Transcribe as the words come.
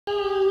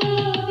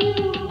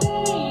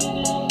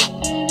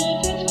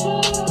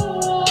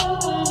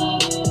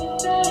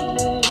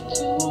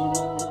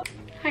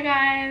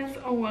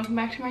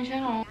welcome back to my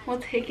channel.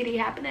 What's hickety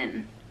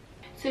happening?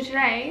 So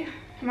today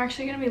I'm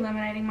actually going to be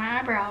laminating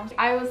my eyebrows.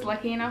 I was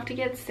lucky enough to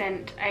get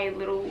sent a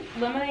little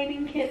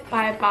laminating kit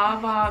by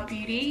Bava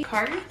Beauty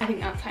Co. I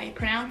think that's how you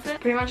pronounce it.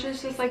 Pretty much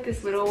it's just like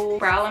this little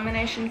brow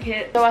lamination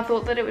kit. So I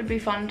thought that it would be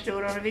fun to do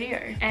it on a video.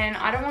 And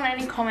I don't want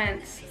any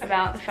comments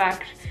about the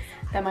fact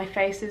that my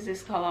face is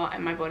this color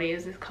and my body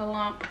is this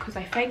color because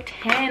I fake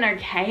tan,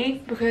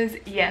 okay? Because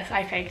yes,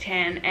 I fake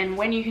tan, and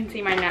when you can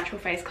see my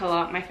natural face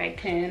color, my fake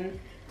tan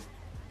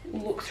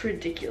looks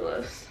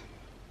ridiculous.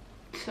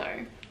 So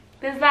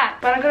there's that.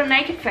 But I got a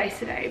naked face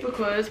today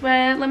because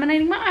we're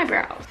laminating my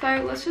eyebrows.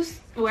 So let's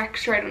just whack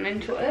straight on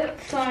into it.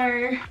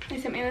 So they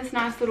sent me this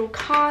nice little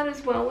card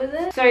as well with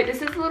it. So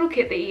this is the little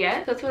kit that you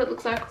get. That's what it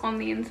looks like on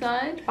the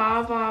inside.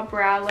 Bava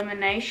brow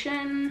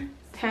lamination,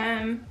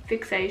 perm,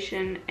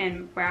 fixation,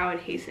 and brow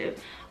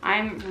adhesive.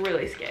 I'm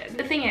really scared.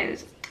 The thing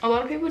is, a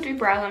lot of people do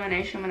brow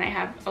lamination when they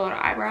have a lot of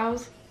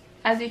eyebrows.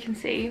 As you can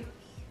see,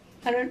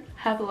 I don't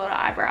have a lot of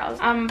eyebrows.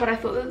 But I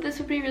thought that this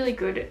would be really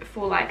good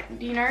for, like,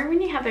 you know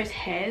when you have those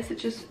hairs that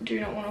just do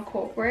not want to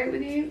cooperate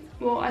with you?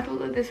 Well, I thought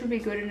that this would be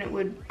good and it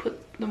would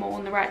put them all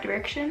in the right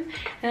direction.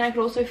 And I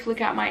could also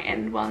flick out my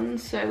end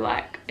ones so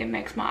like it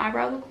makes my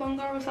eyebrow look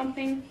longer or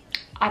something.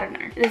 I don't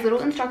know. There's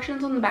little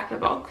instructions on the back of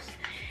the box.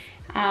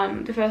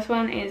 The first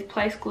one is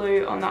place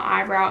glue on the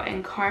eyebrow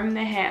and comb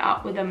the hair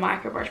up with a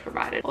micro brush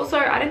provided. Also,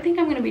 I don't think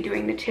I'm going to be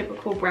doing the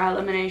typical brow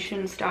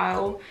lamination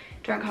style,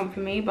 don't come for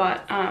me,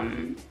 but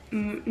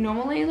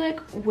normally like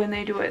when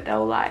they do it,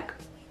 they'll like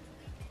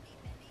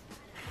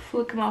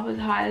flick them up as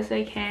high as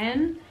they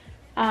can.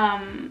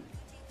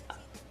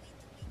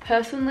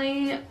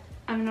 Personally,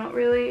 I'm not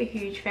really a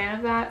huge fan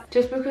of that,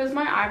 just because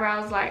my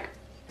eyebrows, like,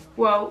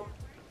 well,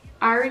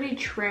 I already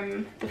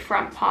trim the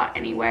front part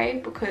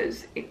anyway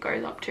because it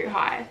goes up too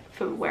high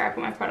for where I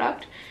put my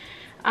product.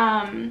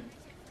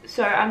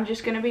 So I'm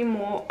just going to be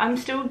more, I'm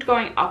still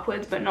going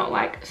upwards but not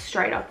like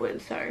straight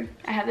upwards. So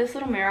I have this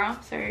little mirror,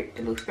 so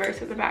it looks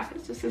gross at the back.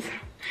 It's just this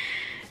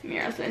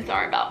mirror, so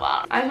sorry about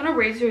that. I just want to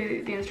read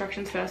through the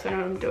instructions first so I know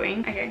what I'm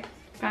doing. Okay,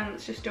 fine,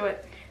 let's just do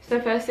it. So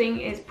the first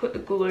thing is put the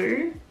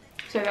glue.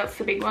 So that's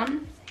the big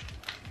one.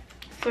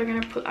 So we're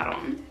going to put that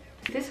on.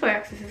 This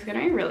works. This is going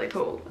to be really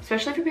cool,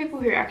 especially for people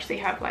who actually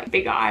have like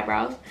bigger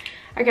eyebrows.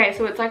 Okay,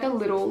 so it's like a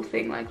little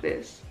thing like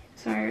this.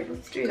 So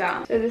let's do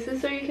that. So this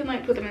is so you can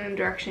like put them in the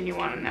direction you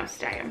want and they'll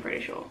stay, I'm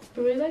pretty sure.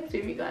 Probably like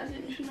zoom you guys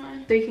in, shouldn't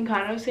I? So you can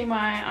kind of see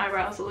my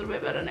eyebrows a little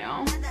bit better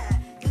now.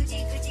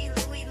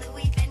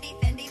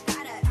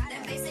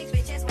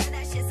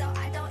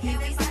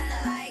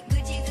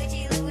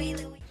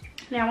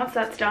 Now once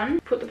that's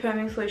done, put the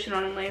perming solution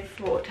on and leave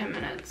for 10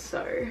 minutes.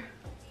 So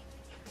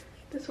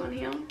this one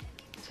here.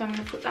 So I'm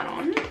gonna put that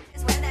on.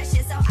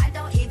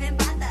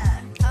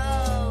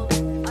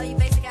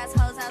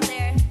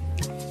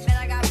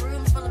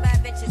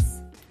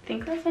 I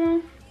think that's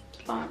enough,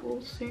 but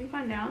we'll soon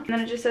find out. And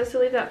then it just says to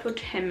leave that for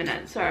 10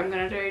 minutes. So I'm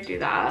gonna do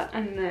that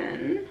and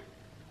then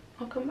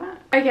I'll come back.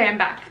 Okay, I'm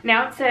back.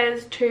 Now it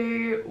says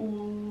to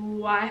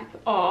wipe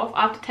off.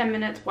 After 10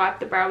 minutes, wipe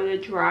the brow with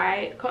a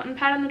dry cotton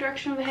pad in the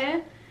direction of the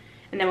hair.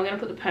 And then we're gonna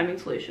put the perming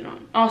solution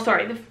on. Oh,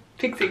 sorry, the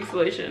fixing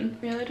solution.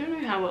 Really, I don't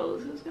know how well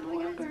this is gonna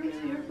work. I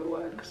really hope it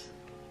works.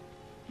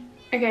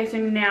 Okay, so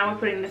now we're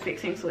putting the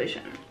fixing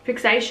solution.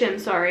 Fixation,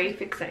 sorry,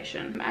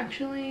 fixation. I'm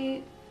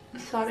actually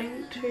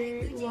starting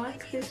to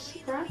like this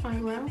right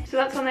eyebrow. So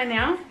that's on there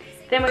now.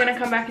 Then we're gonna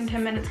come back in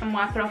 10 minutes and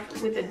wipe it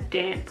off with a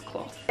damp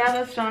cloth. Now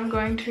that's done, I'm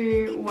going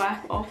to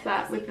wipe off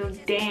that with the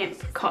damp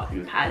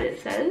cotton pad,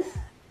 it says.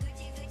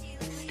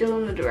 Still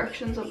in the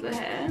directions of the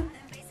hair.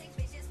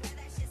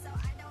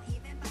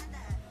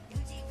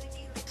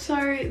 So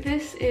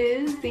this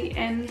is the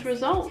end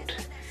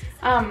result.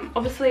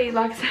 Obviously,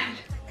 like I said,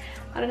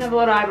 I don't have a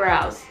lot of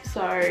eyebrows,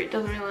 so it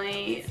doesn't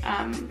really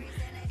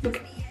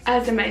look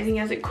as amazing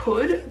as it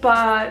could.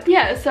 But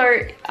yeah, so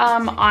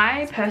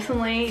I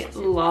personally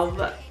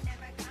love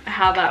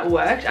how that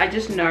worked. I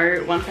just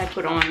know once I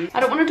put on, I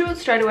don't want to do it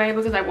straight away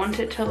because I want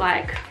it to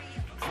like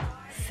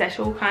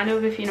settle kind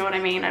of, if you know what I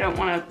mean. I don't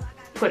want to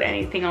put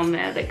anything on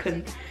there that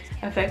could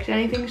affect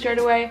anything straight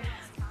away.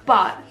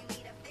 But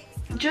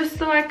just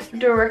the like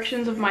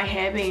directions of my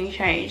hair being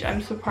changed,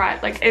 I'm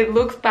surprised. Like it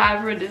looks bad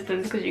from a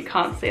distance because you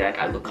can't see, like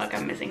I look like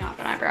I'm missing half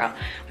an eyebrow,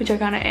 which I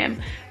kind of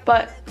am.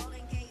 But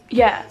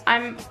yeah,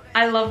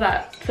 I love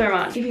that so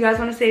much. If you guys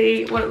want to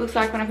see what it looks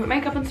like when I put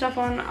makeup and stuff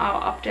on,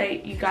 I'll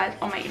update you guys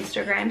on my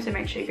Instagram, so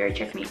make sure you go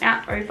check me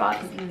out over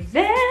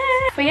there.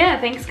 But yeah,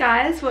 thanks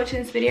guys for watching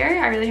this video.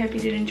 I really hope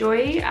you did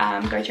enjoy.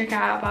 Go check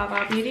out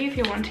Bava Beauty if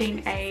you're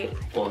wanting a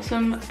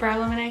awesome brow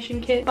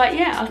lamination kit. But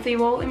yeah, I'll see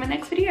you all in my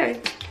next video.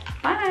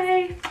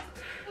 Bye!